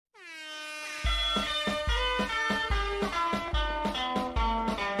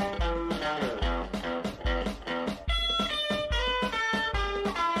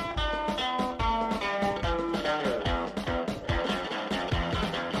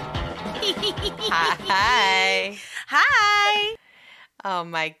Hi. Hi. Oh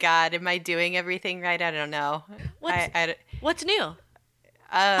my God. Am I doing everything right? I don't know. What's new?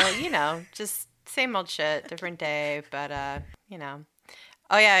 Just same old shit, different day, but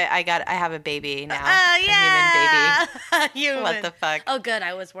Oh yeah, I have a baby now. A human baby. Yeah. Human. What the fuck? Oh, good.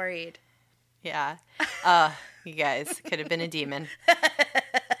 I was worried. Yeah. You guys could have been a demon.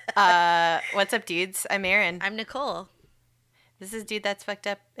 What's up, dudes? I'm Aaron. I'm Nicole. This is Dude That's Fucked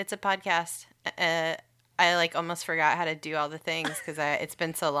Up. It's a podcast. I almost forgot how to do all the things because it's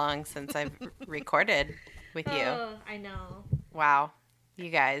been so long since I've recorded with you. Oh, I know. Wow. You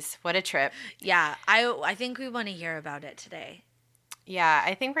guys, what a trip. Yeah, I think we want to hear about it today. Yeah,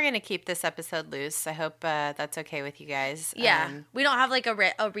 I think we're going to keep this episode loose. I hope that's okay with you guys. Yeah, we don't have like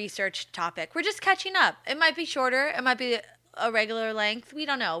a research topic. We're just catching up. It might be shorter. It might be a regular length. We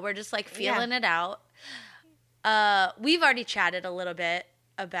don't know. We're just like feeling it out. We've already chatted a little bit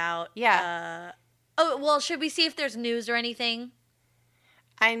about... should we see if there's news or anything?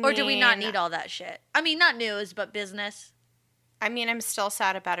 Or do we not need all that shit? I mean, not news, but business. I mean, I'm still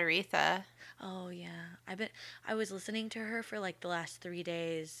sad about Aretha. Oh, yeah. I was listening to her for like the last 3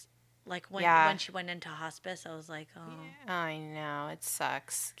 days. Like when she went into hospice, I was like, oh. Yeah, I know. It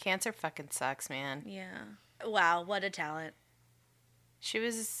sucks. Cancer fucking sucks, man. Yeah. Wow, what a talent. She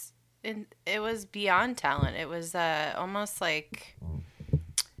was... It was beyond talent. It was almost like...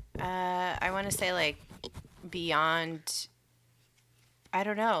 I want to say like beyond... I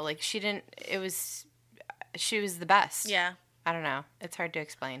don't know. Like she was the best. Yeah. I don't know. It's hard to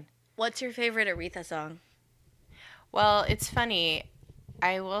explain. What's your favorite Aretha song? Well, it's funny.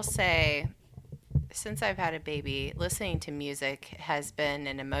 I will say, since I've had a baby, listening to music has been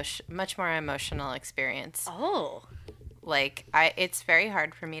much more emotional experience. Oh. Like, it's very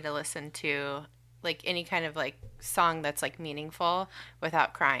hard for me to listen to, like, any kind of, like, song that's, like, meaningful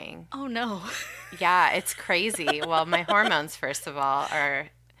without crying. Oh, no. Yeah, it's crazy. Well, my hormones, first of all, are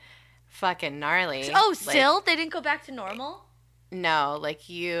fucking gnarly. Oh, still? They didn't go back to normal? No, like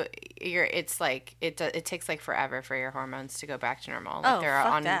it's like it takes like forever for your hormones to go back to normal. Like they're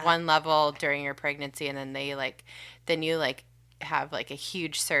on one level during your pregnancy, and then you have like a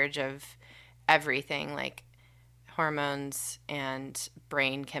huge surge of everything, like hormones and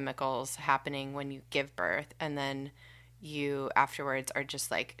brain chemicals happening when you give birth, and then you afterwards are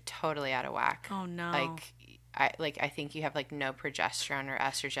just like totally out of whack. Oh no. I think you have like no progesterone or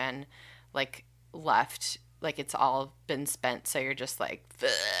estrogen like left. Like, it's all been spent, so you're just like,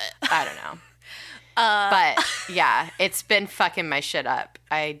 I don't know. But, yeah, it's been fucking my shit up.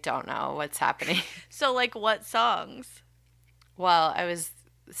 I don't know what's happening. So, like, what songs? Well,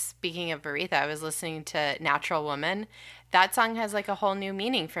 speaking of Aretha, I was listening to Natural Woman. That song has, like, a whole new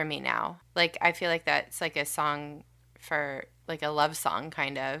meaning for me now. Like, I feel like that's, like, a song for, like, a love song,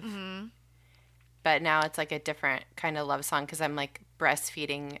 kind of. Mm-hmm. But now it's, like, a different kind of love song because I'm, like,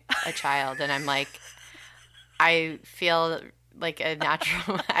 breastfeeding a child, and I'm, like... I feel like a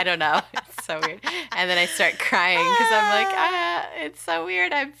natural, I don't know, it's so weird. And then I start crying because I'm like, it's so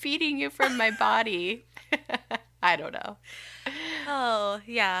weird. I'm feeding you from my body. I don't know. Oh,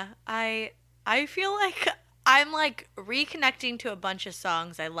 yeah. I feel like I'm like reconnecting to a bunch of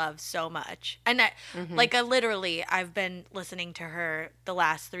songs I love so much. And I've been listening to her the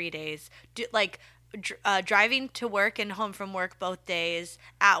last 3 days. Driving to work and home from work both days,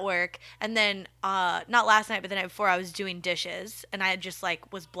 at work, and then not last night but the night before I was doing dishes, and I just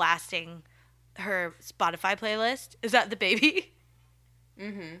like was blasting her Spotify playlist. Is that the baby?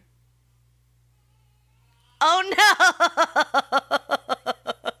 Mm-hmm. Oh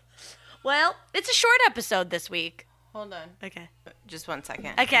no. Well, it's a short episode this week. Hold on. Okay. Just 1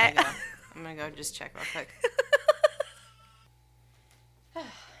 second. Okay. I'm gonna go just check real quick.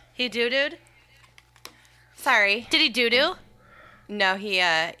 He doo-dooed? Sorry. Did he doo-doo? No, he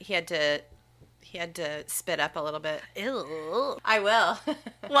had to spit up a little bit. Ew. I will.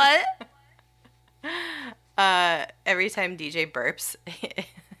 What? Every time DJ burps,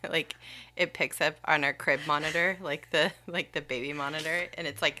 like it picks up on our crib monitor, like the baby monitor, and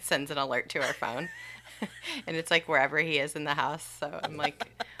it's like sends an alert to our phone. And it's like wherever he is in the house. So I'm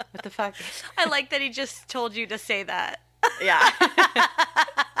like, what the fuck? I like that he just told you to say that. Yeah.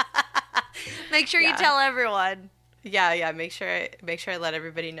 Make sure you tell everyone. Yeah. Make sure I let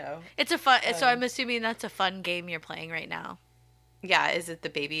everybody know. It's a fun. So I'm assuming that's a fun game you're playing right now. Yeah. Is it the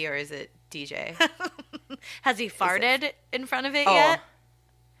baby or is it DJ? Has he farted in front of it yet?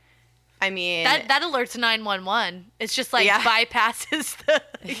 I mean, that alerts 911. It's just like bypasses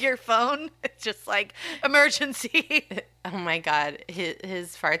your phone. It's just like emergency. Oh my God,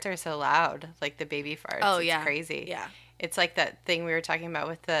 his farts are so loud, like the baby farts. Oh it's yeah, crazy. Yeah, It's like that thing we were talking about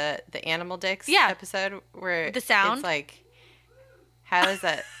with the Animal Dicks episode where the sound. It's like, how is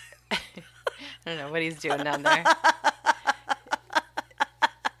that? I don't know what he's doing down there.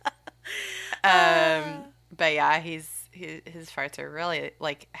 But yeah, his farts are really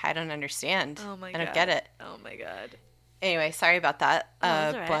like, I don't understand. Oh my God. I don't get it. Oh my God. Anyway, sorry about that.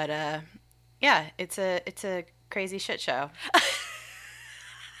 That's all right. But yeah, it's a crazy shit show.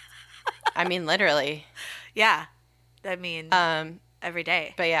 I mean, literally. Yeah. I mean, every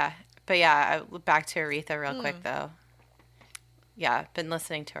day. But yeah, back to Aretha real quick though. Yeah, been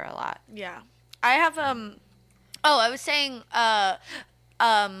listening to her a lot. Yeah. I have I was saying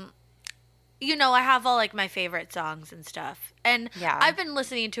you know, I have all like my favorite songs and stuff. And I've been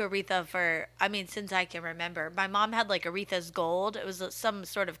listening to Aretha since I can remember. My mom had like Aretha's Gold. It was some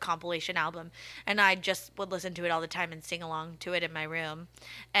sort of compilation album. And I just would listen to it all the time and sing along to it in my room.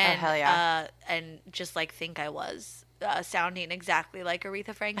 And, hell yeah. And just like think I was sounding exactly like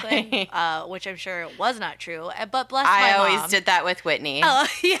Aretha Franklin, which I'm sure was not true. But bless my mom. I always did that with Whitney. Oh,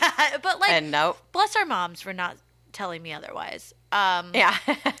 yeah. But like, and nope. Bless our moms for not telling me otherwise. Yeah.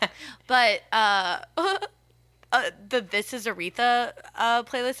 But the This Is Aretha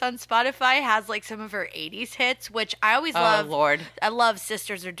playlist on Spotify has like some of her 80s hits, which I always love. Oh, Lord. I love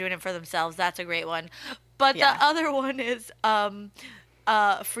Sisters Are Doing It For Themselves. That's a great one. But the other one is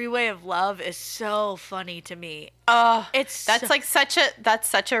Freeway of Love is so funny to me. Oh, that's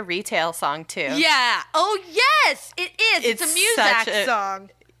such a retail song too. Yeah. Oh, yes, it is. It's a Muzak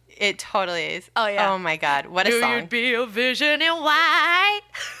song. It totally is. Oh, yeah. Oh, my God. What a song. You'd be a vision in white.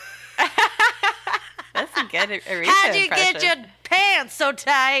 That's a good Aretha How'd you impression. get your pants so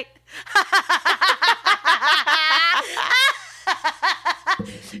tight?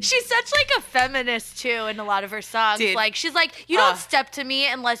 She's such like a feminist, too, in a lot of her songs. Dude. Like, she's like, you don't step to me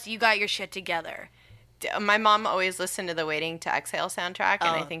unless you got your shit together. My mom always listened to the Waiting to Exhale soundtrack, and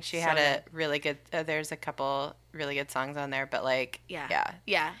I think she had a really good, there's a couple really good songs on there, but like, yeah.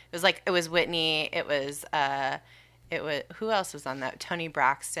 It was Whitney, it was, who else was on that? Toni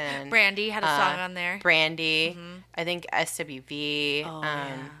Braxton. Brandy had a song on there. Brandy, I think SWV,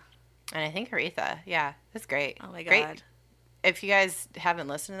 and I think Aretha. Yeah, that's great. Oh my God. Great. If you guys haven't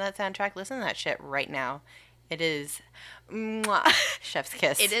listened to that soundtrack, listen to that shit right now. It is chef's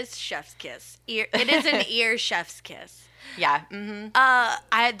kiss. It is chef's kiss. It is an ear chef's kiss. Yeah.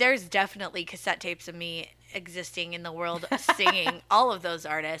 Mm-hmm. There's definitely cassette tapes of me existing in the world singing all of those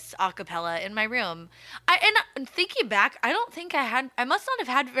artists a cappella in my room. And thinking back, I don't think I must not have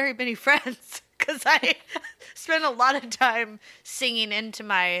had very many friends because I spent a lot of time singing into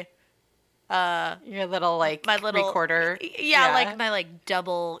my your little like my little recorder. Yeah, like my like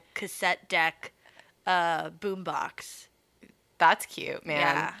double cassette deck boombox. That's cute,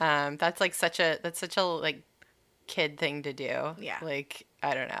 man. Yeah. That's such a like kid thing to do. Yeah. Like,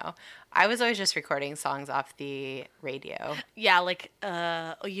 I don't know. I was always just recording songs off the radio. Yeah, like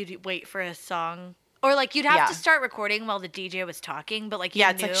you'd wait for a song. Or like you'd have to start recording while the DJ was talking, but like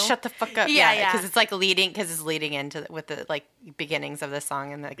it's like shut the fuck up. Yeah, because it's like it's leading into with the like beginnings of the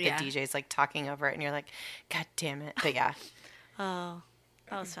song, and like the DJ's like talking over it, and you're like, God damn it! But yeah. Oh,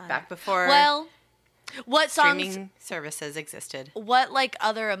 that was fun. Back before. Well, what songs? Streaming services existed. What like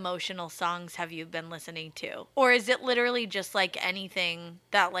other emotional songs have you been listening to, or is it literally just like anything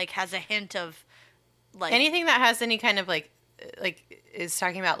that like has a hint of like anything that has any kind of like is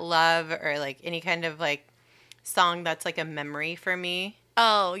talking about love, or like any kind of like song that's like a memory for me.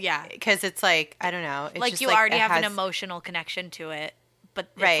 Oh yeah, because it's like, I don't know, it's like just you already have an emotional connection to it, but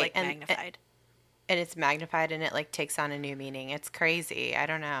it's like magnified. And it's magnified, and it like takes on a new meaning. It's crazy. I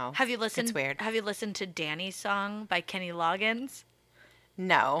don't know. Have you listened? It's weird. Have you listened to Danny's song by Kenny Loggins?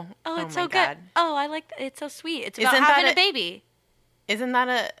 No. Oh, it's so good. Oh, I like that. It's so sweet. It's about having a baby. Isn't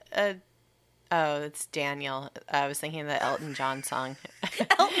that a oh, it's Daniel. I was thinking of the Elton John song.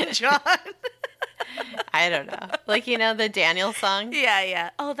 Elton John. I don't know. Like, you know, the Daniel song?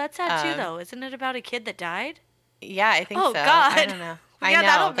 Yeah. Oh, that's sad too, though. Isn't it about a kid that died? Yeah, I think so. Oh, God. I don't know. I know.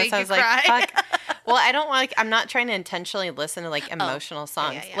 That'll make you cry. Like, fuck. Well, I don't like, I'm not trying to intentionally listen to like emotional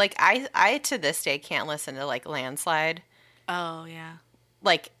songs. Yeah. Like I to this day can't listen to like Landslide. Oh, yeah.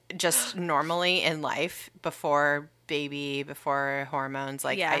 Like just normally in life before baby, before hormones.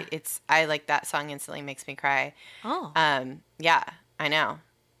 Like I like that song instantly makes me cry. Oh. Yeah, I know.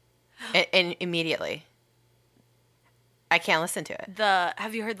 And immediately. I can't listen to it.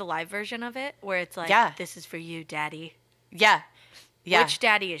 Have you heard the live version of it where it's like, this is for you, daddy? Yeah. Yeah. Which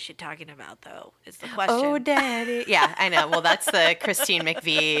daddy is she talking about, though, is the question. Oh, daddy. Yeah, I know. Well, that's the Christine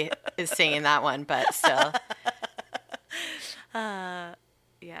McVie is singing that one, but still.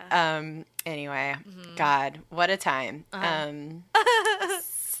 Yeah. Anyway, God, what a time. I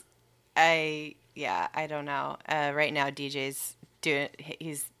don't know. Right now DJ's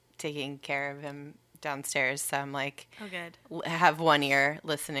he's taking care of him downstairs, so I'm like, oh good. Have one ear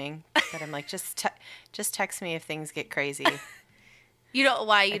listening, but I'm like, just text me if things get crazy. You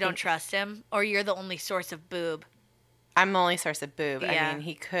don't trust him, or you're the only source of boob? I'm the only source of boob. Yeah. I mean,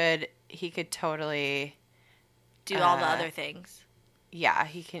 he could totally do all the other things. Yeah,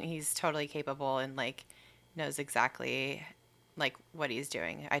 he's totally capable and like knows exactly like what he's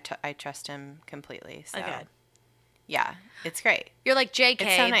doing. I trust him completely. So okay. Yeah, it's great. You're like,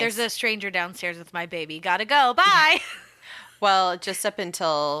 JK, so nice. There's a stranger downstairs with my baby. Gotta go. Bye. Well, just up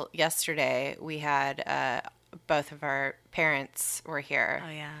until yesterday, we had both of our parents were here. Oh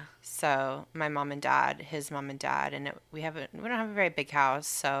yeah. So my mom and dad, his mom and dad, and we don't have a very big house,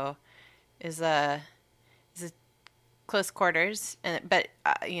 so it's a close quarters. But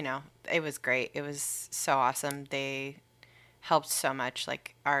it was great. It was so awesome. They helped so much.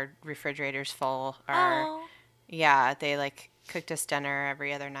 Like our refrigerator's full. Yeah, they like cooked us dinner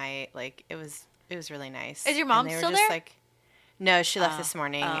every other night. Like it was really nice. Is your mom still there? Like, no, she left this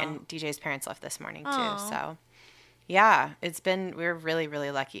morning, and DJ's parents left this morning too. So, yeah, we're really,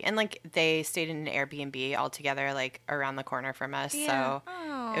 really lucky. And like they stayed in an Airbnb all together, like around the corner from us. Yeah.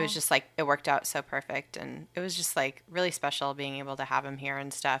 So it was just like, it worked out so perfect. And it was just like really special being able to have him here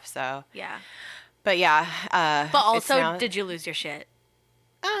and stuff. So, yeah. But yeah. But also, did you lose your shit?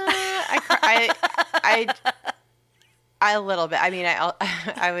 I a little bit. I mean,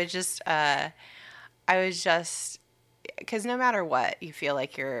 I was just, because no matter what, you feel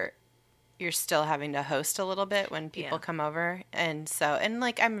like you're still having to host a little bit when people come over. And so, and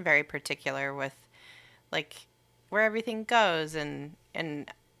like, I'm very particular with like where everything goes. And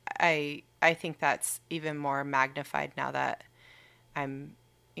I think that's even more magnified now that I'm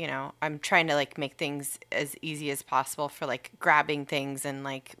trying to like make things as easy as possible for like grabbing things and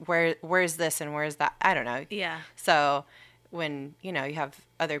like where's this and where's that? I don't know. Yeah. So when, you have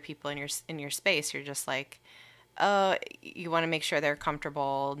other people in your space, you're just like, oh, you want to make sure they're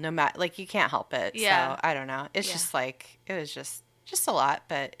comfortable no matter, like you can't help it. Yeah. So I don't know. It's just like, it was just a lot,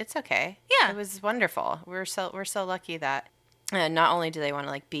 but it's okay. Yeah. It was wonderful. We're so lucky that not only do they want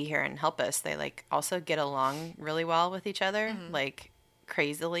to like be here and help us, they like also get along really well with each other. Mm-hmm. Like,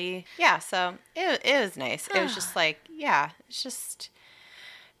 crazily. Yeah, so it was nice. It was just like, yeah, it's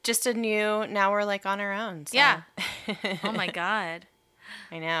just a new, now we're like on our own. So. Yeah. Oh my God.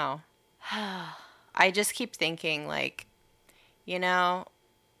 I know. I just keep thinking like,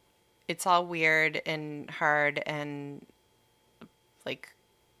 it's all weird and hard and like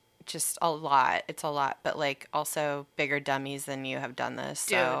just a lot. It's a lot, but like also bigger dummies than you have done this.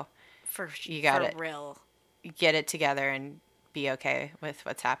 Dude, so you got for real. Get it together and be okay with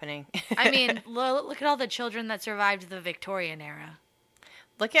what's happening. I mean, look at all the children that survived the Victorian era.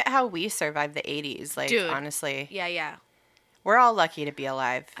 Look at how we survived the 80s. Like, dude, honestly. Yeah. We're all lucky to be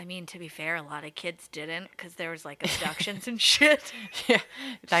alive. I mean, to be fair, a lot of kids didn't because there was like abductions and shit. Yeah.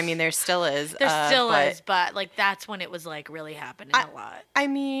 I mean, there still is. There still is, but like that's when it was like really happening a lot. I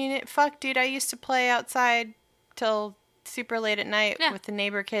mean, fuck, dude, I used to play outside till super late at night with the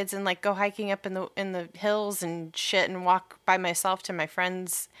neighbor kids and like go hiking up in the hills and shit and walk by myself to my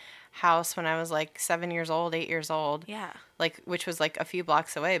friend's house when I was like 8 years old. Yeah. Like, which was like a few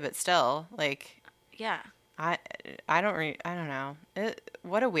blocks away, but still like, yeah. I don't know.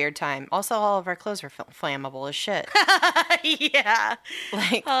 What a weird time. Also, all of our clothes were flammable as shit. Yeah.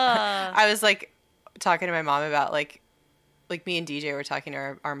 Like, I was like talking to my mom about like me and DJ were talking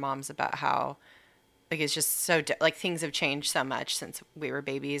to our moms about how like it's just so like things have changed so much since we were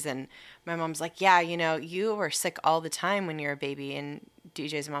babies. And my mom's like, yeah, you were sick all the time when you were a baby. And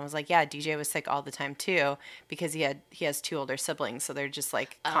DJ's mom was like, yeah, DJ was sick all the time too because he has 2 older siblings, so they're just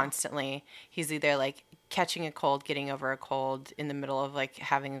like constantly. He's either like catching a cold, getting over a cold, in the middle of like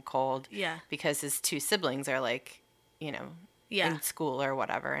having a cold. Yeah. Because his 2 siblings are like, in school or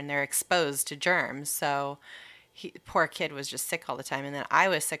whatever, and they're exposed to germs. So poor kid was just sick all the time. And then I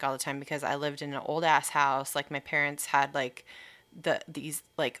was sick all the time because I lived in an old ass house. Like my parents had like these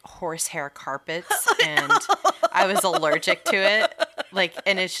like horsehair carpets and I was allergic to it. Like,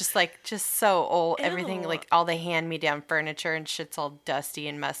 and it's just so old. Ew. Everything, like all the hand-me-down furniture and shit's all dusty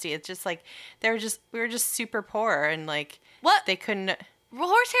and musty. It's just like, we were just super poor and like, what? They couldn't.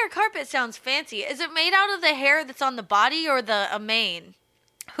 Horsehair carpet sounds fancy. Is it made out of the hair that's on the body or a mane?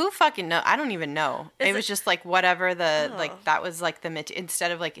 Who fucking know? I don't even know. It was just like whatever like that was like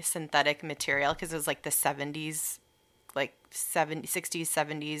instead of like synthetic material, because it was like the 70s, like 60s,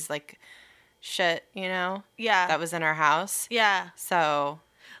 70s, like shit, Yeah. That was in our house. Yeah. So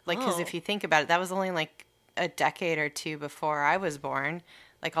Like, because if you think about it, that was only like a decade or two before I was born.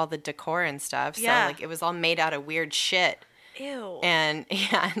 Like all the decor and stuff. So like it was all made out of weird shit. Ew. And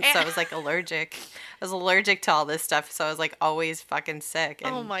and so I was like allergic. I was allergic to all this stuff. So I was like always fucking sick.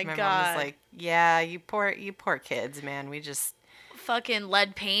 And my God. God. Mom was like, yeah, you poor kids, man. We just. Fucking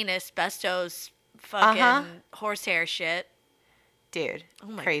lead paint, asbestos, fucking horsehair shit. Dude. Oh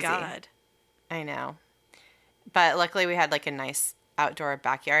my crazy. God. I know. But luckily we had like a nice outdoor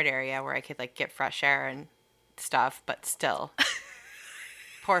backyard area where I could like get fresh air and stuff. But still.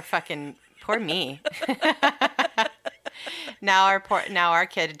 Poor me. Now our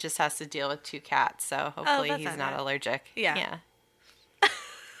kid just has to deal with 2 cats, so hopefully he's not allergic. Yeah.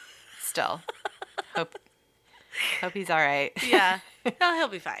 Still. Hope he's all right. Yeah. No, he'll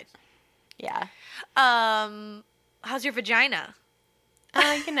be fine. Yeah. How's your vagina?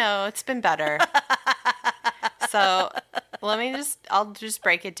 It's been better. So, I'll just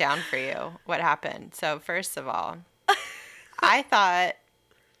break it down for you what happened. So, first of all, I thought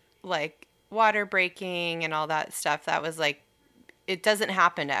like water breaking and all that stuff, that was like, it doesn't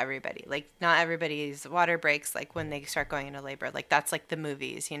happen to everybody. Like not everybody's water breaks like when they start going into labor. Like that's like the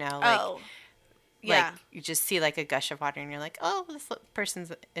movies, like like you just see like a gush of water and you're like, oh, this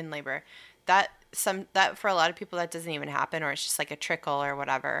person's in labor. That for a lot of people that doesn't even happen, or it's just like a trickle or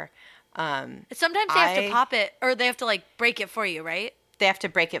whatever. Sometimes they have to pop it, or they have to like break it for you, right? They have to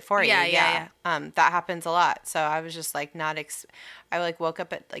break it for you. Yeah. That happens a lot. So I was just like I like woke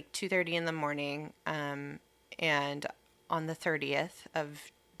up at like 2:30 in the morning, and on the 30th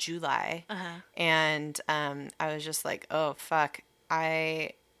of July, and I was just like, oh fuck,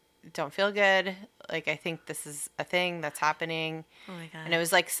 I don't feel good. Like I think this is a thing that's happening. Oh my God. And I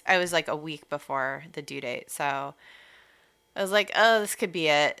was like a week before the due date, so I was like, oh, this could be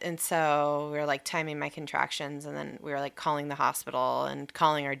it. And so we were like timing my contractions, and then we were like calling the hospital and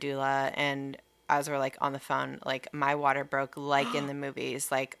calling our doula. And as we're like on the phone, like my water broke like in the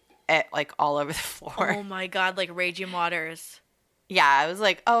movies, like all over the floor. Oh my God, like raging waters. Yeah, I was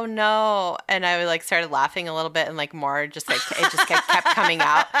like, oh no. And I like started laughing a little bit, and like more just like it just kept coming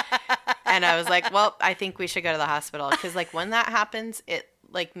out. And I was like, well, I think we should go to the hospital, because like when that happens, it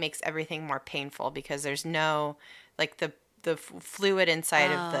like makes everything more painful, because there's no like the fluid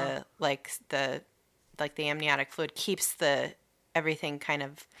inside of the amniotic fluid keeps everything kind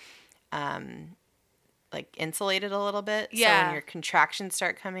of like insulated a little bit. Yeah. So when your contractions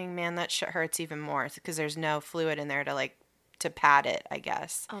start coming, man, that shit hurts even more, because there's no fluid in there to pad it, I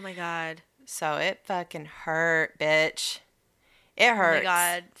guess. Oh my God. So it fucking hurt, bitch. It hurts. Oh my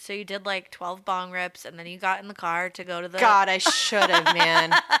God. So you did like 12 bong rips, and then you got in the car to go to the... God, I should have,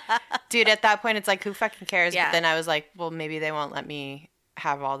 man. Dude, at that point, it's like, who fucking cares? Yeah. But then I was like, well, maybe they won't let me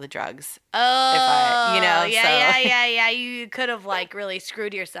have all the drugs. Oh. If I, Yeah. You could have like really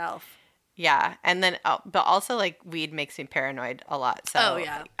screwed yourself. Yeah. And then, but also like weed makes me paranoid a lot. So. Oh,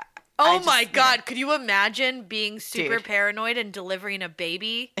 yeah. Oh my God. Could you imagine being super paranoid and delivering a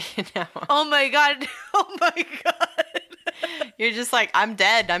baby? No. Oh my God. Oh my God. You're just like, I'm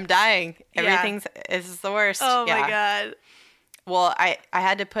dead. I'm dying. It's the worst. Oh my God. Well, I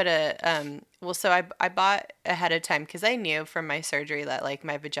had to put so I bought ahead of time, because I knew from my surgery that like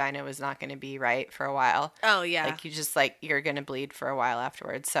my vagina was not going to be right for a while. Oh yeah. Like you just like, you're going to bleed for a while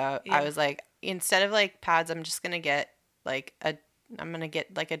afterwards. So I was like, instead of like pads, I'm just going to get like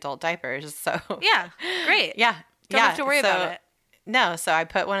adult diapers. So yeah, great. Yeah. Don't have to worry about it. No, so I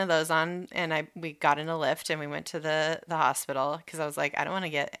put one of those on, and we got in a lift, and we went to the hospital, because I was like, I don't want to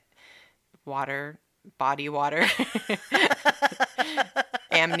get body water,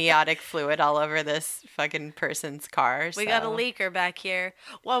 amniotic fluid all over this fucking person's car. We got a leaker back here.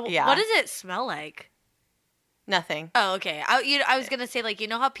 Well, yeah. What does it smell like? Nothing. Oh, okay. I was gonna say, like, you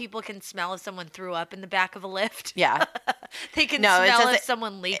know how people can smell if someone threw up in the back of a lift? Yeah. They can smell if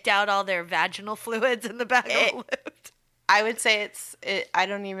someone leaked out all their vaginal fluids in the back of a lift. I would say I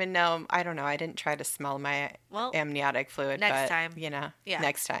don't even know. I don't know. I didn't try to smell my amniotic fluid. Next time.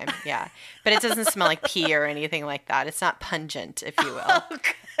 Next time. Yeah. But it doesn't smell like pee or anything like that. It's not pungent, if you will. Oh,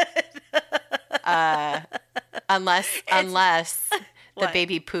 good. Unless the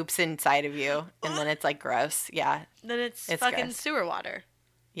baby poops inside of you, and then it's like gross. Yeah. Then it's fucking gross. Sewer water.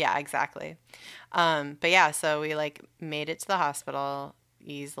 Yeah, exactly. But yeah, so we like made it to the hospital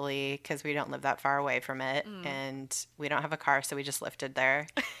easily, because we don't live that far away from it, and we don't have a car, so we just lifted there,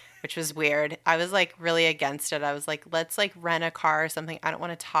 which was weird. I was like really against it. I was like, let's like rent a car or something. I don't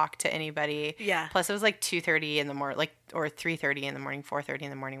want to talk to anybody. Yeah. Plus it was like 2:30 in the morning, like, or 3:30 in the morning, 4:30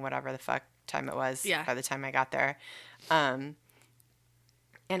 in the morning, whatever the fuck time it was. Yeah. By the time I got there,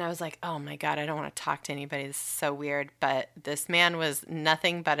 And I was like, oh my God, I don't want to talk to anybody. This is so weird. But this man was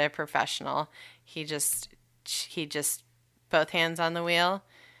nothing but a professional. He just, both hands on the wheel,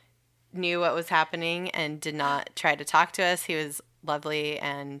 knew what was happening and did not try to talk to us. He was lovely,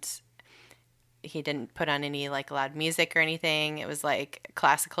 and he didn't put on any like loud music or anything. It was like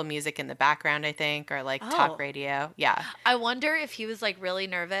classical music in the background, I think, or like talk radio. Yeah. I wonder if he was like really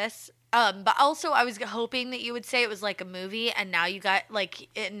nervous. But also I was hoping that you would say it was like a movie, and now you got like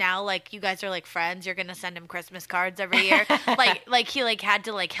now like you guys are like friends. You're gonna send him Christmas cards every year, like he like had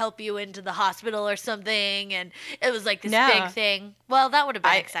to like help you into the hospital or something, and it was like this big thing. Well, that would have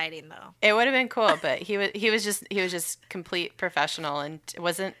been exciting though. It would have been cool, but he was just complete professional, and it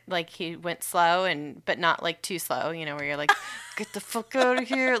wasn't like he went slow but not like too slow, you know, where you're like, get the fuck out of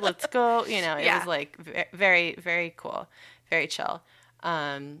here, let's go, you know. It was like very, very cool, very chill.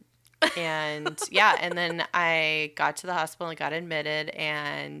 And yeah, and then I got to the hospital and got admitted,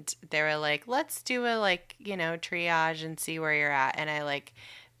 and they were like, let's do a like, you know, triage and see where you're at. And I like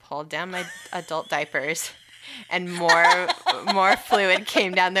pulled down my adult diapers, and more fluid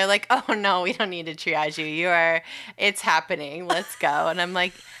came down. They're like, oh no, we don't need to triage you. It's happening. Let's go. And I'm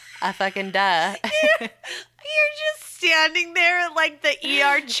like, fucking duh. You're just standing there at like the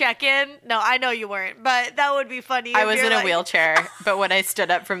ER check-in. No, I know you weren't, but that would be funny. I was in a wheelchair, but when I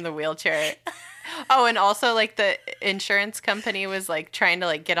stood up from the wheelchair. Oh, and also like the insurance company was like trying to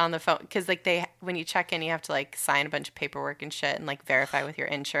like get on the phone, because like when you check in, you have to like sign a bunch of paperwork and shit and like verify with your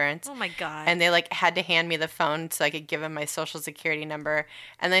insurance. Oh my God. And they like had to hand me the phone so I could give them my social security number.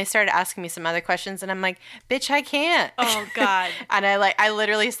 And then they started asking me some other questions, and I'm like, bitch, I can't. Oh God. And I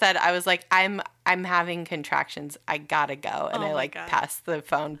literally said, I was like, I'm having contractions. I gotta go. And I like passed the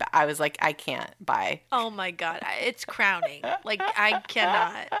phone. But I was like, I can't. Bye. Oh my God. It's crowning. Like I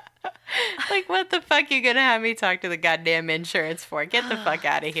cannot. Like, what the fuck you gonna have me talk to the goddamn insurance for? Get the fuck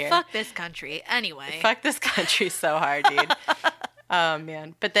out of here. Fuck this country. Anyway. Fuck this country so hard, dude. Oh,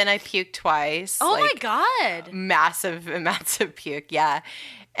 man. But then I puked twice. Oh, like, my God. Massive amounts of puke, yeah.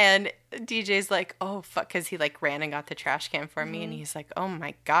 And DJ's like, oh, fuck, because he, like, ran and got the trash can for me. And he's like, oh,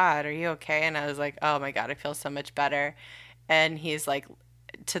 my God, are you okay? And I was like, oh, my God, I feel so much better. And he's like,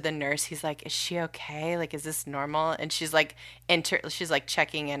 to the nurse, he's like, is she okay? Like, is this normal? And she's like, she's like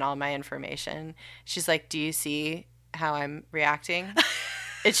checking in all my information. She's like, do you see how I'm reacting?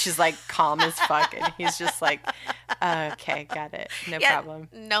 And she's like calm as fuck, and he's just like, okay, got it, no problem.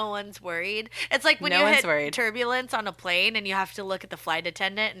 No one's worried. It's like when you hit turbulence on a plane and you have to look at the flight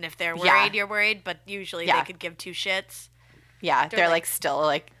attendant, and if they're worried, you're worried, but usually they could give two shits. Yeah, they're like still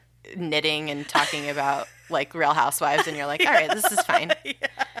like knitting and talking about like Real Housewives, and you're like, all right, this is fine.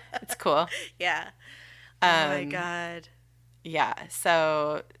 It's cool. Yeah. Oh my God. Yeah.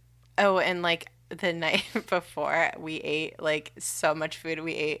 So, and like the night before, we ate like so much food.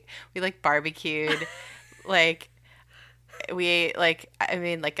 We like barbecued, like we ate like, I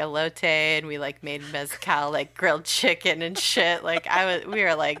mean, like elote, and we like made mezcal, like grilled chicken and shit. Like we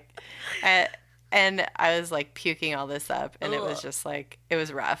were like, and I was like puking all this up, and it was just like, it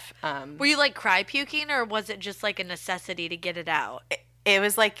was rough. Were you like cry puking, or was it just like a necessity to get it out? It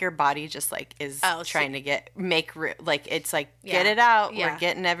was like your body just like is trying to like, it's like, get it out. Yeah. We're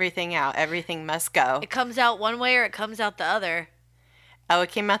getting everything out. Everything must go. It comes out one way or it comes out the other. Oh,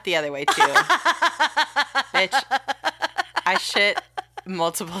 it came out the other way too. Bitch, I shit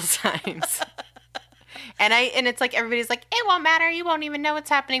multiple times. And it's like, everybody's like, it won't matter. You won't even know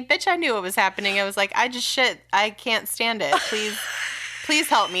what's happening. Bitch, I knew what was happening. I was like, I just shit. I can't stand it. Please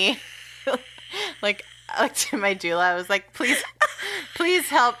help me. Like to my doula, I was like, please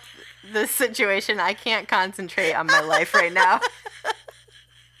help this situation. I can't concentrate on my life right now.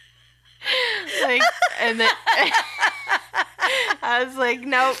 Like, and then I was like,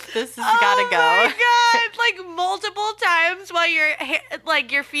 nope, this has gotta go. Oh my God. Like multiple times while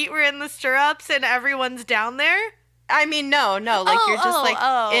your feet were in the stirrups and everyone's down there? I mean, no, like you're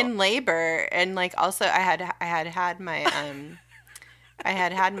just in labor, and like also I had my I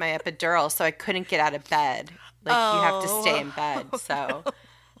had my epidural, so I couldn't get out of bed. Like you have to stay in bed. So,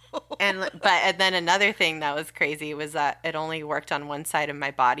 and then another thing that was crazy was that it only worked on one side of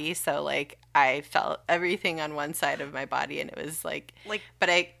my body. So like I felt everything on one side of my body, and it was like, but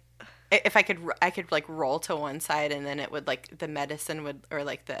if I could like roll to one side, and then it would like the medicine would, or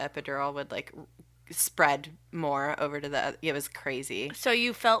like the epidural would like spread more over to the other. It was crazy. So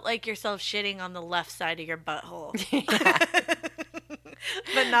you felt like yourself shitting on the left side of your butthole. Yeah.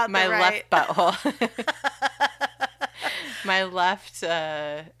 But not my the right. left butthole. My left,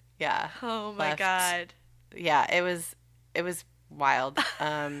 yeah. Oh my God. Yeah, it was wild.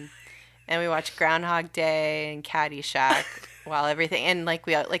 And we watched Groundhog Day and Caddyshack while everything, and like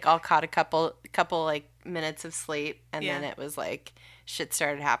we like all caught a couple like minutes of sleep, and then it was like shit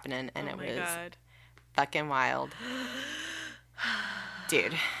started happening, and it was fucking wild.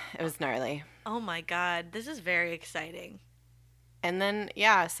 Dude, it was gnarly. Oh my God, this is very exciting. And then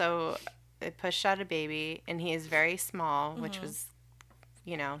so it pushed out a baby, and he is very small, which was,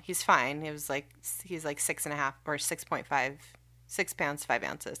 he's fine. He's like 6.5 or 6.5, 6 pounds 5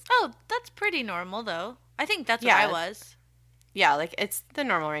 ounces. Oh, that's pretty normal though. I think that's what I was. Yeah, like it's the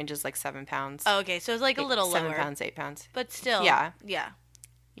normal range is like 7 pounds. Oh, okay, so it's like a little 7 lower. 7 pounds, 8 pounds. But still. Yeah. Yeah.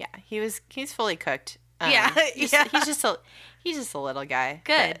 Yeah, he's fully cooked. He's just a little guy.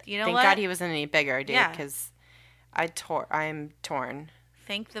 Good. You know thank what? God he wasn't any bigger, dude, because I'm torn.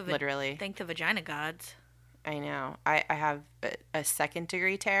 Literally. Thank the vagina gods. I know. I have a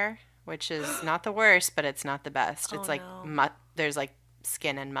second-degree tear, which is not the worst, but it's not the best. It's like there's like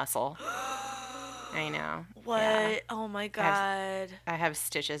skin and muscle. I know. What? Yeah. Oh my God. I have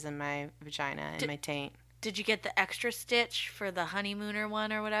stitches in my vagina and my taint. Did you get the extra stitch for the honeymooner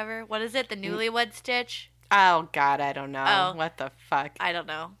one or whatever? What is it? The newlywed stitch? Oh God, I don't know. Oh. What the fuck? I don't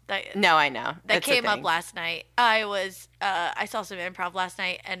know. No, I know. That came up last night. I saw some improv last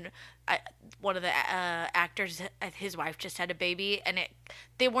night, and one of the actors, his wife just had a baby, and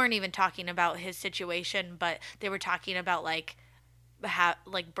they weren't even talking about his situation, but they were talking about like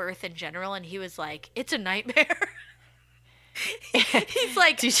birth in general, and he was like, "It's a nightmare." He's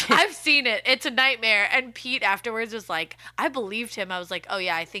like, I've seen it. It's a nightmare. And Pete afterwards was like, I believed him. I was like, oh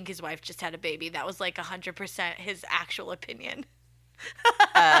yeah, I think his wife just had a baby. That was like 100% his actual opinion.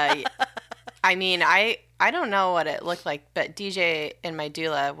 I mean, I don't know what it looked like, but DJ and my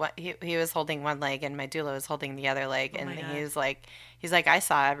doula, he was holding one leg and my doula was holding the other leg, and he's like, I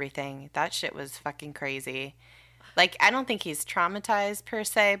saw everything. That shit was fucking crazy. Like, I don't think he's traumatized per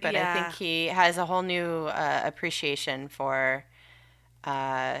se, but I think he has a whole new appreciation for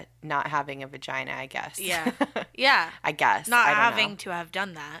not having a vagina, I guess. Yeah. Yeah. I guess. Not having to have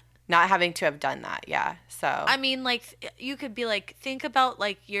done that. Not having to have done that, yeah. So I mean, like, you could be like, think about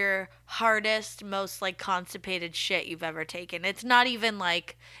like your hardest, most like constipated shit you've ever taken. It's not even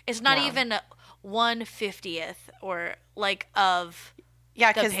like, even 1/50th or like of.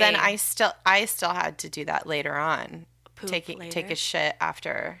 Yeah, because then I still had to do that later on. Take a shit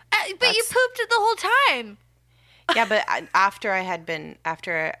after. But you pooped it the whole time. Yeah, but after I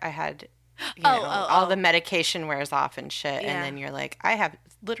had all the medication wears off and shit, and then you're like, I have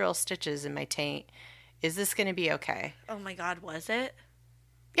literal stitches in my taint. Is this going to be okay? Oh my God, was it?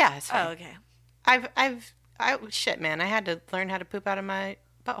 Yeah, it's fine. Oh, okay. Shit, man, I had to learn how to poop out of my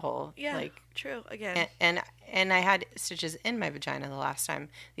butthole. Yeah, like, true. Again. And I had stitches in my vagina the last time.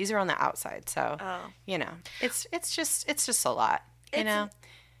 These are on the outside, so it's just a lot.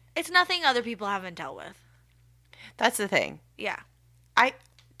 It's nothing other people haven't dealt with. That's the thing. Yeah.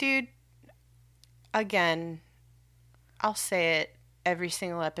 Dude, again, I'll say it every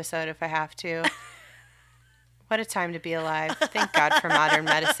single episode if I have to. What a time to be alive. Thank God for modern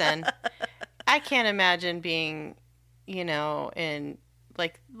medicine. I can't imagine being, in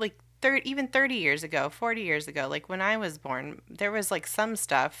like 30 years ago, 40 years ago, like when I was born, there was like some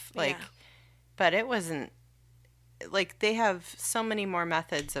stuff but it wasn't like, they have so many more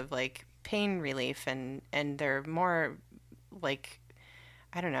methods of like pain relief, and they're more like,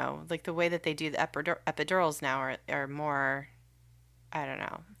 I don't know, like the way that they do the epidurals now are more, I don't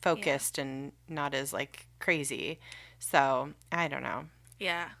know, focused and not as like crazy. So I don't know.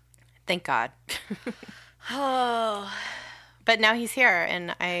 Yeah. Thank God. Oh. But now he's here,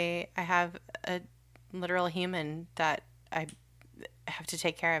 and I have a literal human that I have to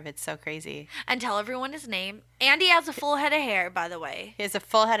take care of. It's so crazy. And tell everyone his name. Andy has a full head of hair, by the way. He has a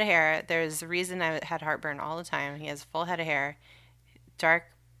full head of hair. There's a reason I had heartburn all the time. He has a full head of hair. Dark,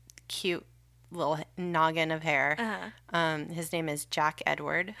 cute little noggin of hair. Uh-huh. His name is Jack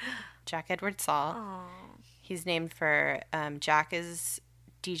Edward. Jack Edward Saul. Aww. He's named for Jack is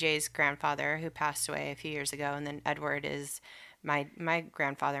DJ's grandfather, who passed away a few years ago, and then Edward is my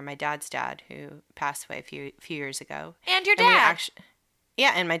grandfather, my dad's dad, who passed away a few years ago. And your dad.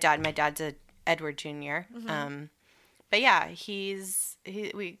 And my dad's a Edward Jr. Mm-hmm. But yeah,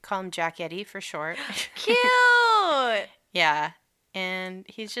 we call him Jack Eddie for short. Cute. Yeah, and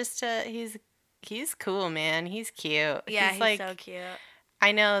he's just he's cool, man. He's cute. Yeah, he's so cute.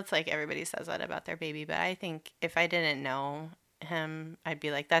 I know it's like everybody says that about their baby, but I think if I didn't know him, I'd be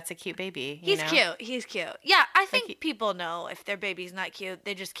like, that's a cute baby. He's cute. Yeah, I think people know if their baby's not cute.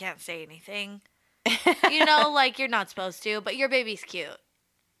 They just can't say anything. Like you're not supposed to, but your baby's cute.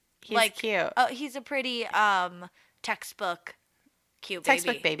 He's cute. Oh, he's a pretty textbook cute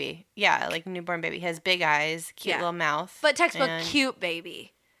textbook baby. Yeah, like newborn baby. He has big eyes, cute little mouth. But textbook cute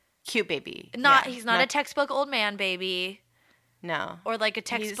baby. Cute baby. He's not a textbook old man baby. No. Or like a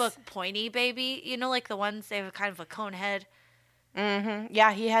textbook pointy baby. You know, like the ones they have kind of a cone head. Mm-hmm.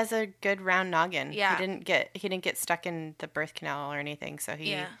 Yeah, he has a good round noggin. Yeah. He didn't get stuck in the birth canal or anything, so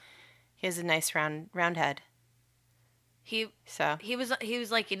he has a nice round head. He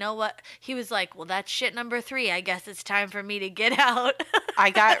was like, you know what? He was like, well, that's shit number 3. I guess it's time for me to get out. I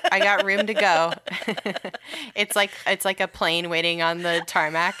got room to go. It's like a plane waiting on the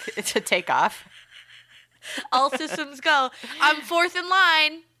tarmac to take off. All systems go. I'm 4th in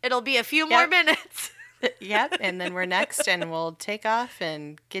line. It'll be a few more minutes. Yep, and then we're next, and we'll take off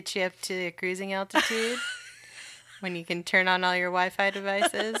and get you up to cruising altitude when you can turn on all your Wi-Fi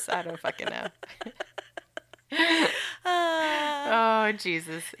devices. I don't fucking know. Oh,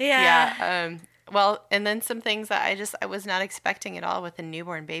 Jesus. Yeah. Well, and then some things that I was not expecting at all with a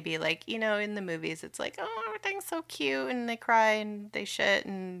newborn baby. Like, you know, in the movies, it's like, oh, everything's so cute, and they cry, and they shit,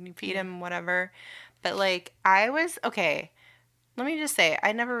 and you feed them, whatever. But, like, okay, let me just say,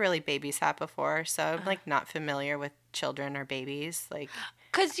 I never really babysat before, so I'm, like, not familiar with children or babies. Like,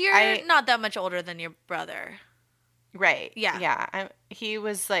 because you're not that much older than your brother. Right. Yeah. Yeah. He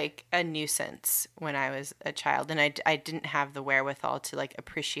was like a nuisance when I was a child, and I didn't have the wherewithal to like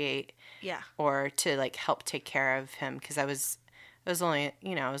appreciate or to like help take care of him because I was only,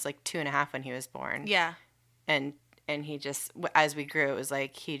 you know, I was like 2.5 when he was born. Yeah. And he just, as we grew, it was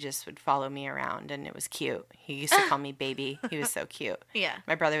like he just would follow me around, and it was cute. He used to call me baby. He was so cute. Yeah.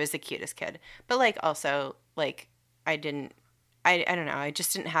 My brother was the cutest kid. But like also like I don't know. I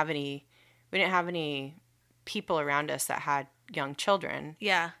just didn't have any, we didn't have any people around us that had young children.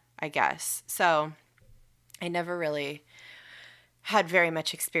 Yeah. I guess. So I never really had very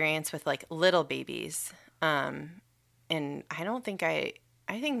much experience with like little babies. And I don't think I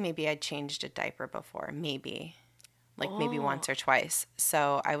think maybe I changed a diaper before, maybe once or twice.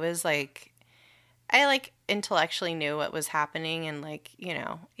 So I was like, I like intellectually knew what was happening and like, you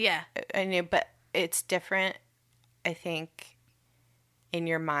know, I knew, but it's different, I think, in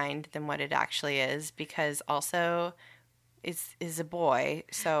your mind than what it actually is, because also is a boy,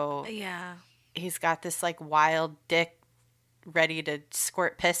 so he's got this like wild dick ready to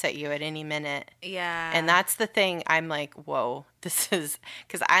squirt piss at you at any minute. And that's the thing. I'm like, whoa, this is,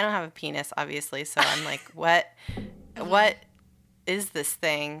 because I don't have a penis obviously, so I'm like, what is this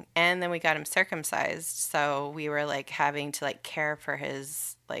thing? And then we got him circumcised, so we were like having to like care for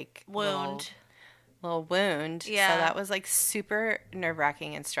his like little wound. So that was like super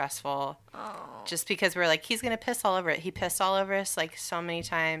nerve-wracking and stressful. Just because we're like, he's gonna piss all over it. He pissed all over us like so many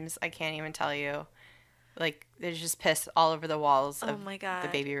times, I can't even tell you. Like there's just piss all over the walls of the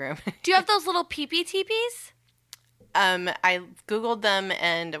baby room. Do you have those little pee-pee teepees? I Googled them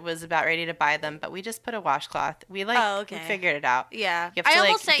and was about ready to buy them, but we just put a washcloth. We we figured it out. Yeah. I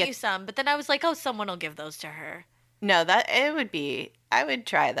almost sent you some, but then I was like, oh, someone will give those to her. No, I would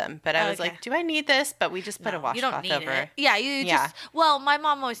try them, but I was like, do I need this? But we just put a washcloth over. It. Yeah, you just, well, my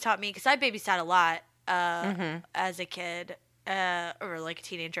mom always taught me, because I babysat a lot as a kid or like a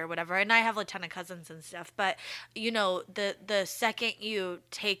teenager or whatever, and I have a ton of cousins and stuff, but you know, the second you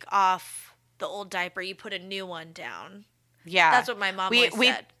take off the old diaper, you put a new one down. Yeah. That's what my mom always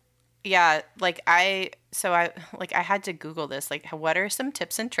said. Yeah, like I had to Google this. Like, what are some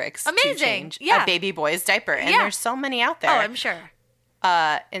tips and tricks to change a baby boy's diaper? And there's so many out there. Oh, I'm sure.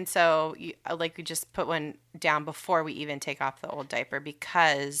 And so, we just put one down before we even take off the old diaper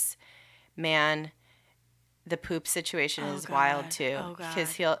because, man, the poop situation is wild too. Oh, God.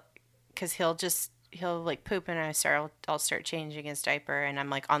 Because he'll like poop and I'll start changing his diaper and I'm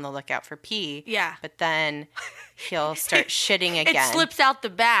like on the lookout for pee. Yeah. But then he'll start shitting again. It slips out the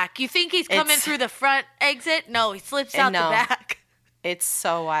back. You think he's coming through the front exit? No, he slips out the back. It's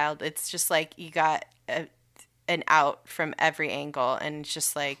so wild. It's just like you got an out from every angle and it's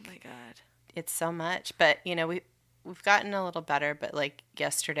just like, oh my God, it's so much. But you know, we've gotten a little better, but like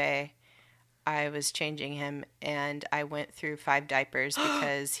yesterday I was changing him and I went through 5 diapers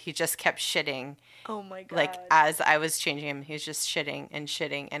because he just kept shitting. Oh my God. Like as I was changing him, he was just shitting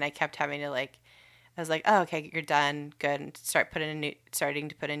and I kept having to like, I was like, oh, okay, you're done. Good. And starting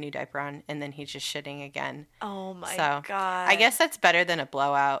to put a new diaper on. And then he's just shitting again. Oh my God. I guess that's better than a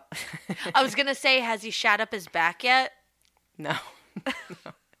blowout. I was going to say, has he shat up his back yet? No.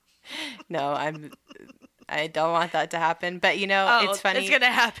 No, I don't want that to happen. But, you know, it's funny. It's going to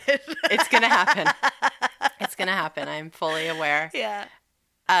happen. It's going to happen. It's going to happen. I'm fully aware. Yeah.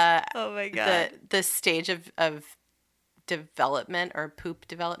 Oh, my God. The stage of development or poop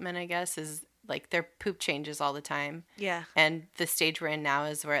development, I guess, is like their poop changes all the time. Yeah. And the stage we're in now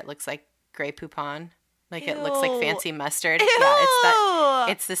is where it looks like Grey Poupon. Like Ew. it looks like fancy mustard. Ew. Yeah,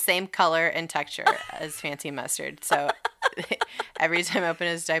 it's the same color and texture as fancy mustard. So every time I open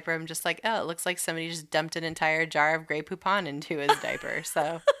his diaper, I'm just like, oh, it looks like somebody just dumped an entire jar of Grey Poupon into his diaper.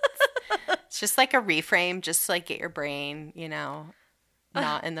 So it's just like a reframe, just to like get your brain,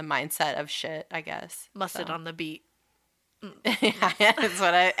 not in the mindset of shit, I guess. Mustard on the beat. Yeah, that's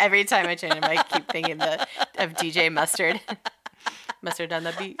what every time I change him, I keep thinking of DJ Mustard. Mustard on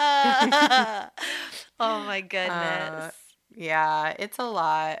the beat. Oh my goodness. Yeah, it's a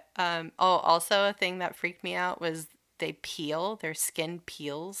lot. Also a thing that freaked me out was they peel, their skin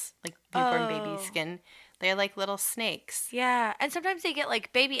peels, like newborn baby skin. They're like little snakes. Yeah, and sometimes they get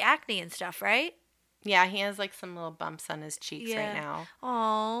like baby acne and stuff, right? Yeah, he has like some little bumps on his cheeks right now.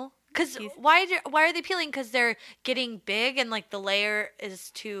 Oh, because why are they peeling? Because they're getting big and like the layer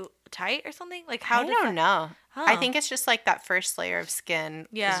is too tight or something? Like how? I don't know. Oh. I think it's just like that first layer of skin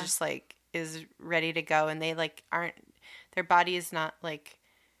is just like is ready to go, and they like aren't. Their body is not like,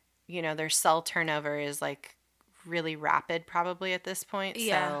 their cell turnover is like really rapid probably at this point.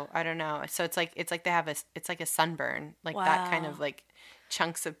 Yeah. So I don't know. So it's like they have it's like a sunburn, like that kind of like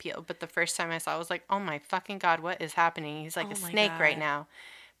chunks of peel. But the first time I saw it, I was like, oh my fucking God, what is happening? He's like a snake right now.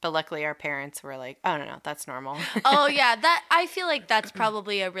 But luckily our parents were like, oh no, that's normal. Oh yeah, I feel like that's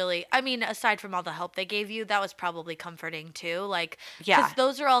probably aside from all the help they gave you, that was probably comforting too. Like, because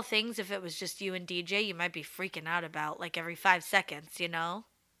those are all things, if it was just you and DJ, you might be freaking out about like every 5 seconds,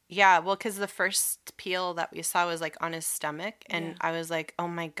 Yeah, well, because the first peel that we saw was like on his stomach, and I was like, oh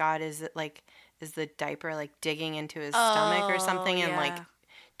my God, is the diaper like digging into his stomach or something, and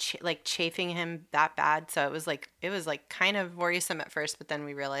like chafing him that bad? So it was like kind of worrisome at first, but then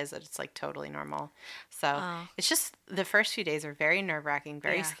we realized that it's like totally normal. So it's just the first few days are very nerve-wracking,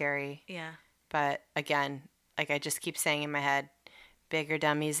 very scary. Yeah. But again, like I just keep saying in my head, bigger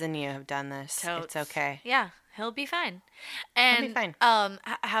dummies than you have done this. Totes. It's okay. Yeah, he'll be fine. And he'll be fine.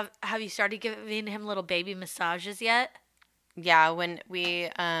 Have you started giving him little baby massages yet? Yeah, when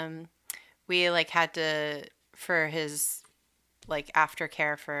we like had to, for his like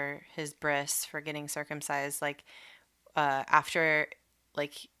aftercare for his bris for getting circumcised, like after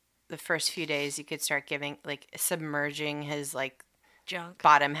like the first few days you could start giving like submerging his like junk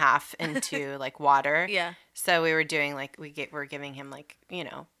bottom half into like water. Yeah. So we were doing like we're giving him like,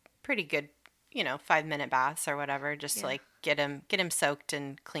 pretty good, 5-minute baths or whatever, just to like get him soaked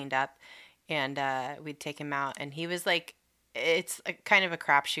and cleaned up. And we'd take him out, and he was like, it's a kind of a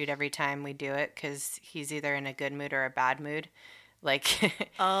crapshoot every time we do it, because he's either in a good mood or a bad mood, like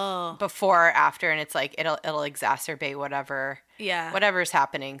before or after, and it's like it'll exacerbate whatever's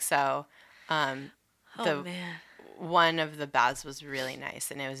happening. So man. One of the baths was really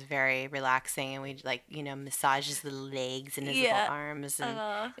nice, and it was very relaxing, and we like massage his little legs and his little arms,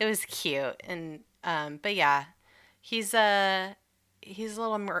 and it was cute. And but yeah, he's a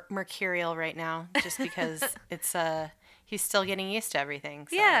little mercurial right now, just because it's he's still getting used to everything.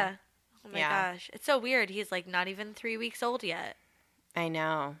 So. Yeah. Oh my gosh. It's so weird. He's like not even 3 weeks old yet. I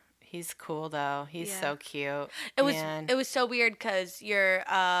know. He's cool though. He's so cute. It was so weird because your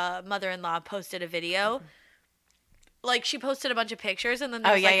mother-in-law posted a video. Mm-hmm. Like she posted a bunch of pictures, and then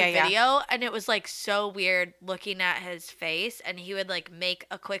there was a video, and it was like so weird looking at his face, and he would like make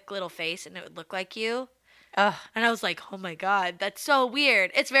a quick little face, and it would look like you. And I was like, oh my God, that's so weird.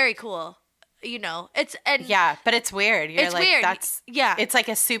 It's very cool. But it's weird. It's like, weird. It's like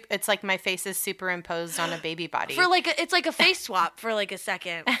it's like my face is superimposed on a baby body. It's like a face swap for like a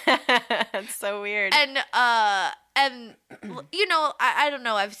second. It's so weird. And I don't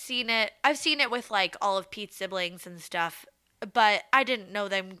know. I've seen it with like all of Pete's siblings and stuff, but I didn't know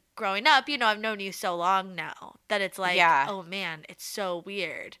them growing up. I've known you so long now that it's like, oh man, it's so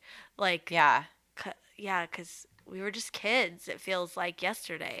weird. Like, because we were just kids. It feels like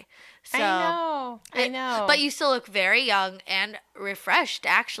yesterday. So I know. But you still look very young and refreshed,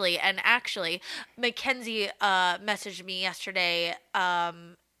 actually. And actually, Mackenzie messaged me yesterday,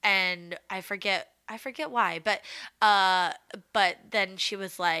 and I forget why, but then she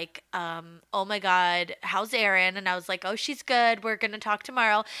was like, oh my God, how's Erin? And I was like, oh, she's good. We're going to talk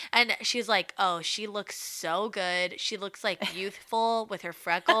tomorrow. And she's like, oh, she looks so good. She looks like youthful with her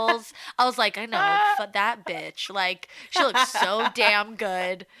freckles. I was like, I know, but that bitch, like, she looks so damn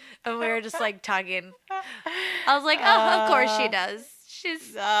good. And we were just like talking. I was like, oh, of course she does.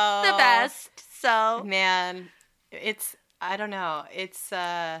 She's the best. So, man, I don't know. It's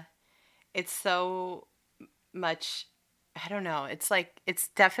so much, I don't know. It's like, it's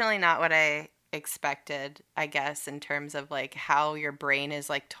definitely not what I expected, I guess, in terms of like how your brain is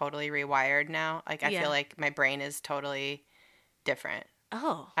like totally rewired now. Like I feel like my brain is totally different.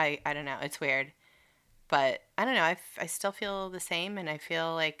 Oh. I don't know. It's weird. But I don't know. I still feel the same, and I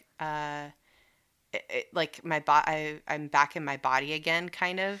feel like like I'm back in my body again,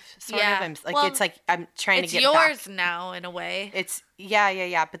 kind of, sort of. I'm like, it's like I'm trying to get back. It's yours now, in a way. It's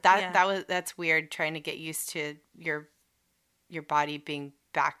yeah. But that's weird, trying to get used to your body being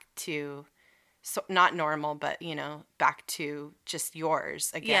back to, so not normal, but back to just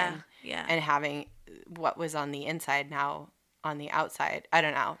yours again. Yeah. And having what was on the inside now on the outside. I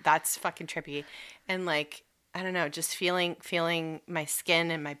don't know. That's fucking trippy. And like, I don't know, just feeling my skin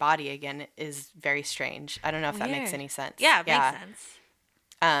and my body again is very strange. I don't know if that makes any sense. Yeah, it makes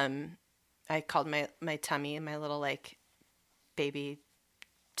sense. I called my tummy, my little like baby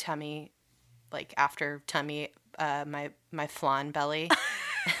tummy, like after tummy, my flan belly,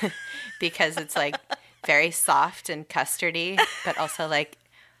 because it's like very soft and custardy, but also like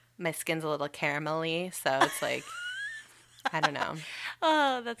my skin's a little caramelly, so it's like, I don't know.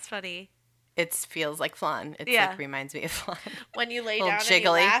 Oh, that's funny. It feels like flan. It like reminds me of flan. When you lay down jiggly. And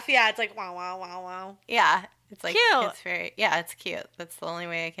you laugh, it's like wow, wow, wow, wow. Yeah, it's like cute. It's very it's cute. That's the only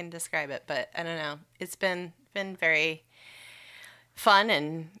way I can describe it. But I don't know. It's been very fun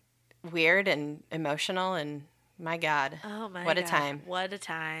and weird and emotional, and my God, what a time! What a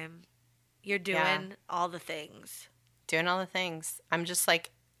time! You're doing all the things. Doing all the things. I'm just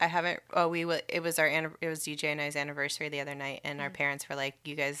like, I haven't. Oh, it was DJ and I's anniversary the other night, and our parents were like,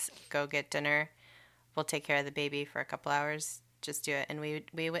 "You guys go get dinner. We'll take care of the baby for a couple hours. Just do it." And we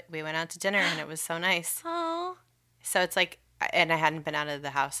went out to dinner, and it was so nice. Oh. So it's like, and I hadn't been out of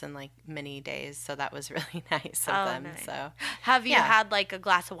the house in like many days, so that was really nice of them. Nice. So, have you had like a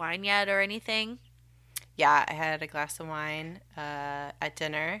glass of wine yet or anything? Yeah, I had a glass of wine at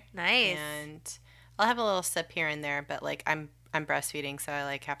dinner. Nice. And I'll have a little sip here and there, but like I'm breastfeeding, so I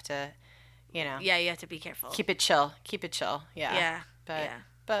like have to, Yeah, you have to be careful. Keep it chill. Yeah. Yeah.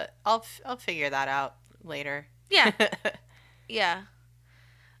 But I'll figure that out later. Yeah. Yeah.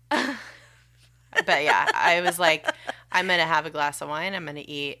 But yeah, I was like, I'm gonna have a glass of wine. I'm gonna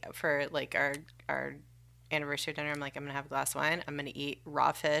eat for like our anniversary dinner. I'm like, I'm gonna have a glass of wine. I'm gonna eat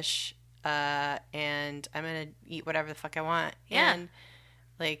raw fish, and I'm gonna eat whatever the fuck I want. Yeah.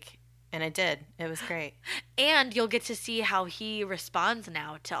 And I did. It was great. And you'll get to see how he responds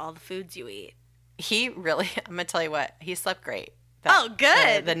now to all the foods you eat. He really, I'm going to tell you what, he slept great.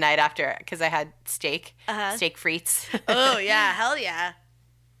 Good. The night after, because I had steak frites. Oh, yeah. Hell yeah.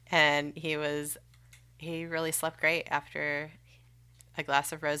 And he really slept great after a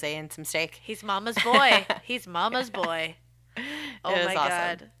glass of rosé and some steak. He's mama's boy. He's mama's boy. Oh, my awesome.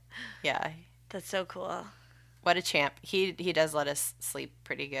 God. Yeah. That's so cool. What a champ. He does let us sleep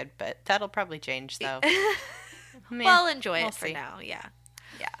pretty good, but that'll probably change, though. Well, enjoy it for now, yeah.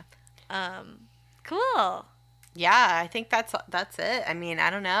 Yeah. Cool. Yeah, I think that's it. I mean,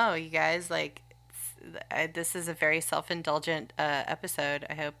 I don't know, you guys, like, this is a very self-indulgent episode,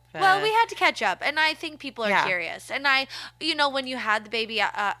 I hope. Well, we had to catch up, and I think people are curious. And when you had the baby,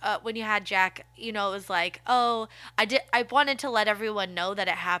 when you had Jack, it was like, I wanted to let everyone know that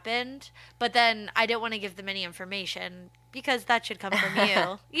it happened, but then I didn't want to give them any information because that should come from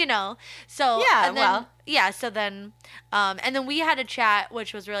you, So yeah, and then, so then, and then we had a chat,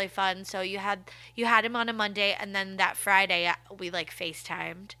 which was really fun. So you had him on a Monday, and then that Friday we like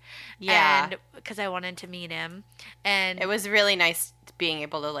FaceTimed, and because I wanted to meet him, and it was really nice being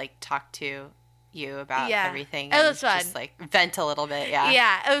able to like talk to you about everything. It was fun. Just like vent a little bit. Yeah.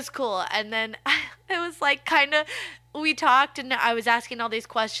 Yeah, it was cool. And then it was like kind of, we talked and I was asking all these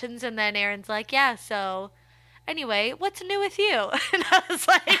questions, and then Aaron's like, yeah, so anyway, what's new with you? And I was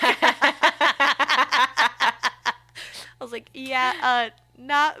like, yeah,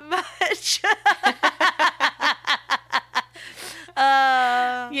 not much.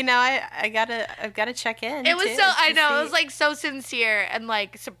 I've gotta check in. It was it was like so sincere and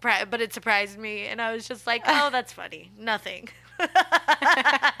like but it surprised me, and I was just like, oh, that's funny. Nothing.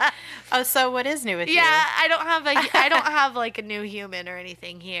 Oh, so what is new with you? Yeah, I don't have like a new human or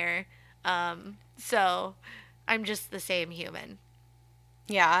anything here. So I'm just the same human.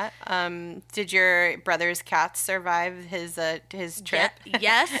 Yeah. Did your brother's cat survive his trip?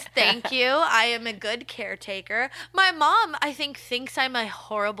 Yes, thank you. I am a good caretaker. My mom, I think, thinks I'm a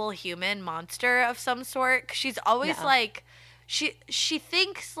horrible human monster of some sort. She's always like, she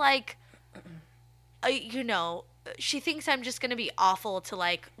thinks like, she thinks I'm just gonna be awful to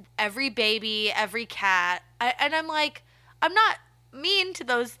like every baby, every cat. And I'm like, I'm not mean to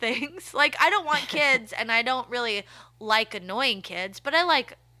those things. Like, I don't want kids, and I don't really like annoying kids, but I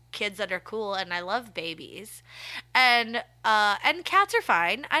like kids that are cool, and I love babies, and cats are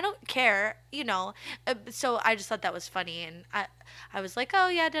fine. I don't care, you know. So I just thought that was funny, and I was like, oh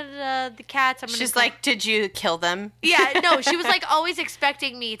yeah, the cats. She's like, did you kill them? Yeah, no, she was like always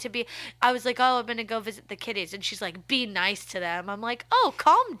expecting me to be. I was like, oh, I'm gonna go visit the kitties, and she's like, be nice to them. I'm like, oh,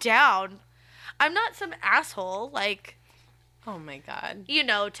 calm down. I'm not some asshole. Like, oh my God. You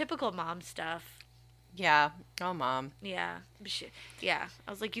know, typical mom stuff. Yeah. Oh, Mom. Yeah. Yeah.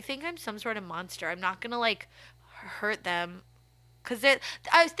 I was like, you think I'm some sort of monster? I'm not gonna like hurt them. Cause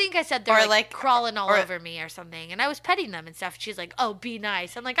I think I said they're like crawling all over me or something, and I was petting them and stuff. She's like, "Oh, be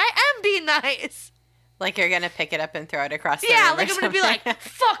nice." I'm like, "I am being nice." Like you're gonna pick it up and throw it across the room. Yeah, like I'm gonna be like,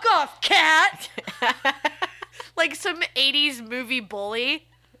 "Fuck off, cat!" Like some '80s movie bully.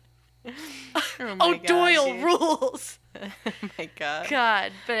 Oh, Doyle rules. Oh my God.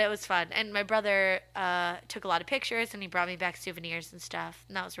 God, but it was fun, and my brother took a lot of pictures, and he brought me back souvenirs and stuff,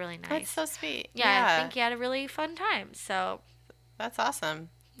 and that was really nice. That's so sweet. Yeah, I think he had a really fun time. So. That's awesome.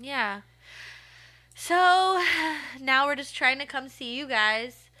 Yeah. So now we're just trying to come see you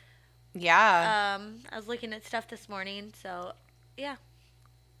guys. Yeah. I was looking at stuff this morning, so yeah.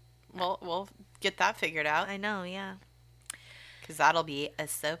 We'll get that figured out. I know, yeah. Because that'll be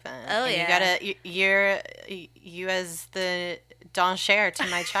so fun. Oh, and yeah. You as the Doncher to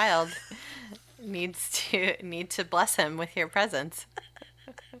my child need to bless him with your presence.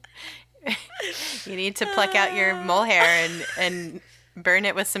 You need to pluck out your mole hair and burn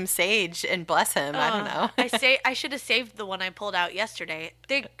it with some sage and bless him. I don't know. I should have saved the one I pulled out yesterday.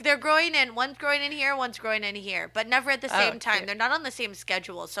 They're growing in. One's growing in here, one's growing in here, but never at the same time. Cute. They're not on the same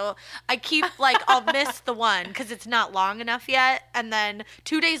schedule. So I keep I'll miss the one because it's not long enough yet, and then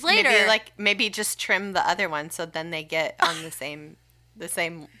 2 days later, maybe just trim the other one so then they get on the same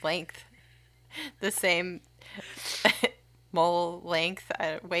length, the same. Mole length,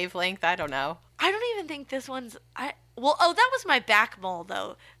 wavelength, I don't know. I don't even think this one's. that was my back mole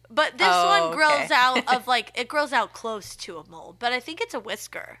though. But this one grows out of it grows out close to a mole. But I think it's a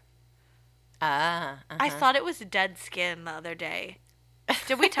whisker. Uh-huh. I thought it was dead skin the other day.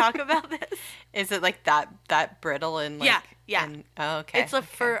 Did we talk about this? Is it like that brittle and yeah. And, oh, okay. It's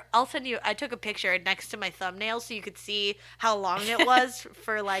fur. I'll send you. I took a picture next to my thumbnail so you could see how long it was for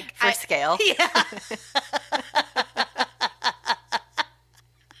for scale. Yeah.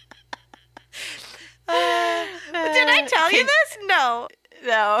 Did I tell you this? No.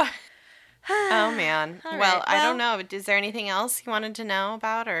 Oh man. All well, right. I don't know. Is there anything else you wanted to know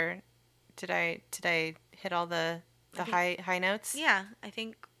about, or did I hit all the high notes? Yeah, I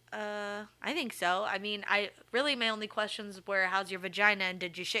think so. I mean, my only questions were, how's your vagina and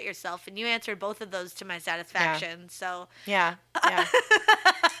did you shit yourself? And you answered both of those to my satisfaction. Yeah. So yeah.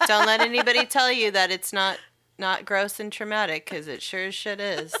 Don't let anybody tell you that it's not gross and traumatic, because it sure as shit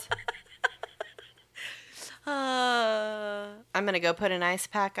is. I'm gonna go put an ice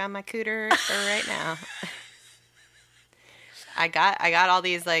pack on my cooter right now. I got all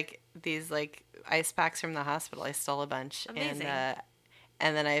these ice packs from the hospital. I stole a bunch. Amazing.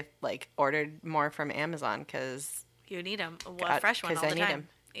 And then I ordered more from Amazon because you need them. A fresh one all the time.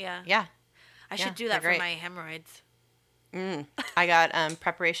 Yeah. Yeah. I should do that for my hemorrhoids. I got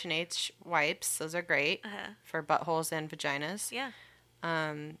Preparation H wipes. Those are great for buttholes and vaginas. Yeah.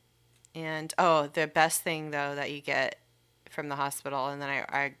 And the best thing though that you get from the hospital, and then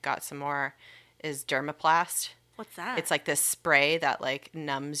I got some more, is Dermaplast. What's that? It's like this spray that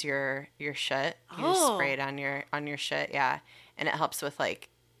numbs your shit. You just spray it on your shit, yeah, and it helps with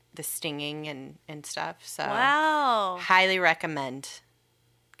the stinging and stuff. So wow, highly recommend.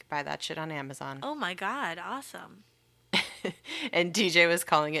 Buy that shit on Amazon. Oh my God, awesome. And DJ was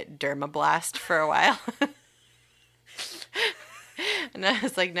calling it Dermablast for a while. And I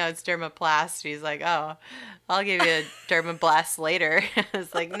was like, no, it's Dermaplast. He's like, oh, I'll give you a Dermablast later. I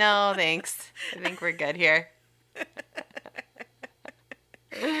was like, no, thanks. I think we're good here.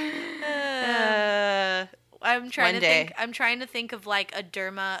 I'm trying to think of a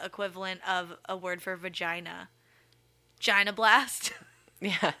derma equivalent of a word for vagina. Gynoblast.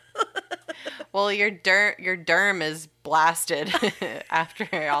 Yeah. Well, your derm is blasted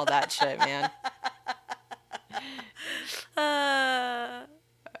after all that shit, man.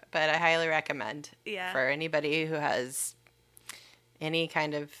 But I highly recommend for anybody who has any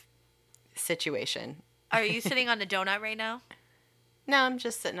kind of situation. Are you sitting on a donut right now? No, I'm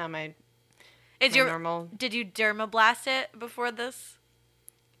just sitting on my normal. Did you dermablast it before this?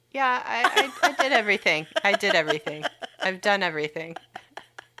 Yeah, I did everything. I did everything. I've done everything.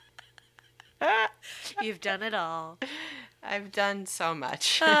 You've done it all. I've done so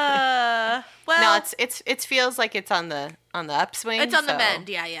much. Well, no, it feels like it's on the upswing. It's on the mend.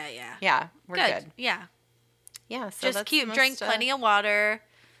 Yeah. Yeah, we're good. Yeah. Yeah. So just drink plenty of water.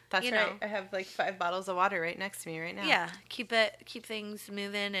 That's right. I have like 5 bottles of water right next to me right now. Yeah. Keep things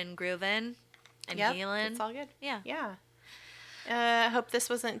moving and grooving and healing. It's all good. Yeah. Yeah. I hope this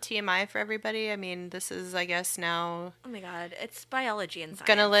wasn't TMI for everybody. I mean, this is, I guess, now. Oh my God, it's biology and science.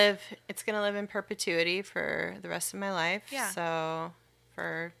 It's gonna live in perpetuity for the rest of my life. Yeah. So,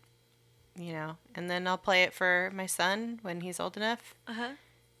 and then I'll play it for my son when he's old enough.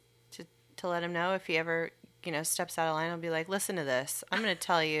 To let him know if he ever, steps out of line. I'll be like, listen to this. I'm gonna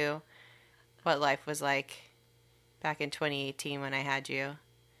tell you what life was like back in 2018 when I had you.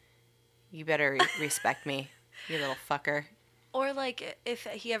 You better respect me, you little fucker. Or, like, if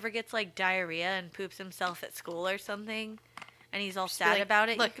he ever gets, like, diarrhea and poops himself at school or something, and he's all sad about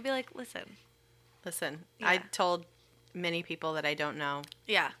it, you could be like, listen. Listen, yeah. I told many people that I don't know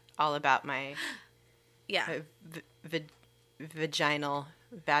all about my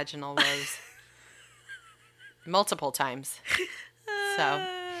vaginal woes multiple times. So,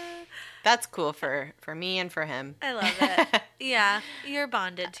 that's cool for me and for him. I love it. Yeah, you're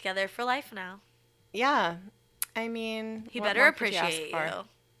bonded together for life now. Yeah. I mean, he better appreciate you.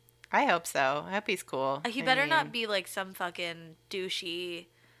 I hope so. I hope he's cool. He better not be like some fucking douchey.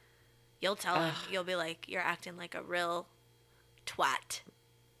 You'll tell him. You'll be like, you're acting like a real twat.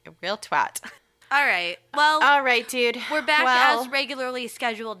 A real twat. All right. Well. All right, dude. We're back as regularly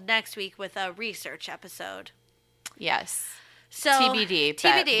scheduled next week with a research episode. Yes. So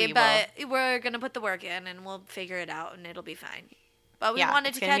TBD, but we're gonna put the work in and we'll figure it out and it'll be fine. But we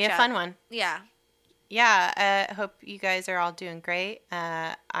wanted to catch up. It's gonna be a fun one. Yeah. Yeah, I hope you guys are all doing great. I'm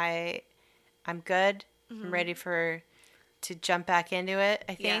good. Mm-hmm. I'm ready to jump back into it,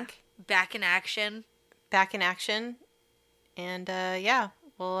 I think. Yeah. Back in action. And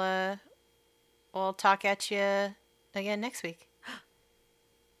we'll talk at you again next week.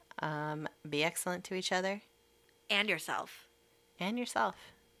 Be excellent to each other. And yourself. And your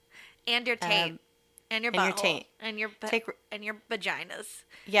taint. And your butthole. And your taint. And your vaginas.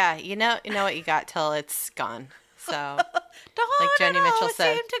 Yeah, you know what you got till it's gone. So, like Joni Mitchell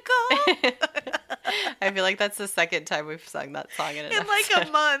said. I feel like that's the second time we've sung that song in an episode. Like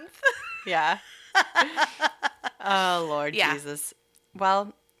a month. Yeah. Oh, Lord Jesus.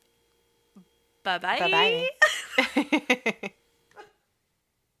 Well. Bye-bye. Bye-bye.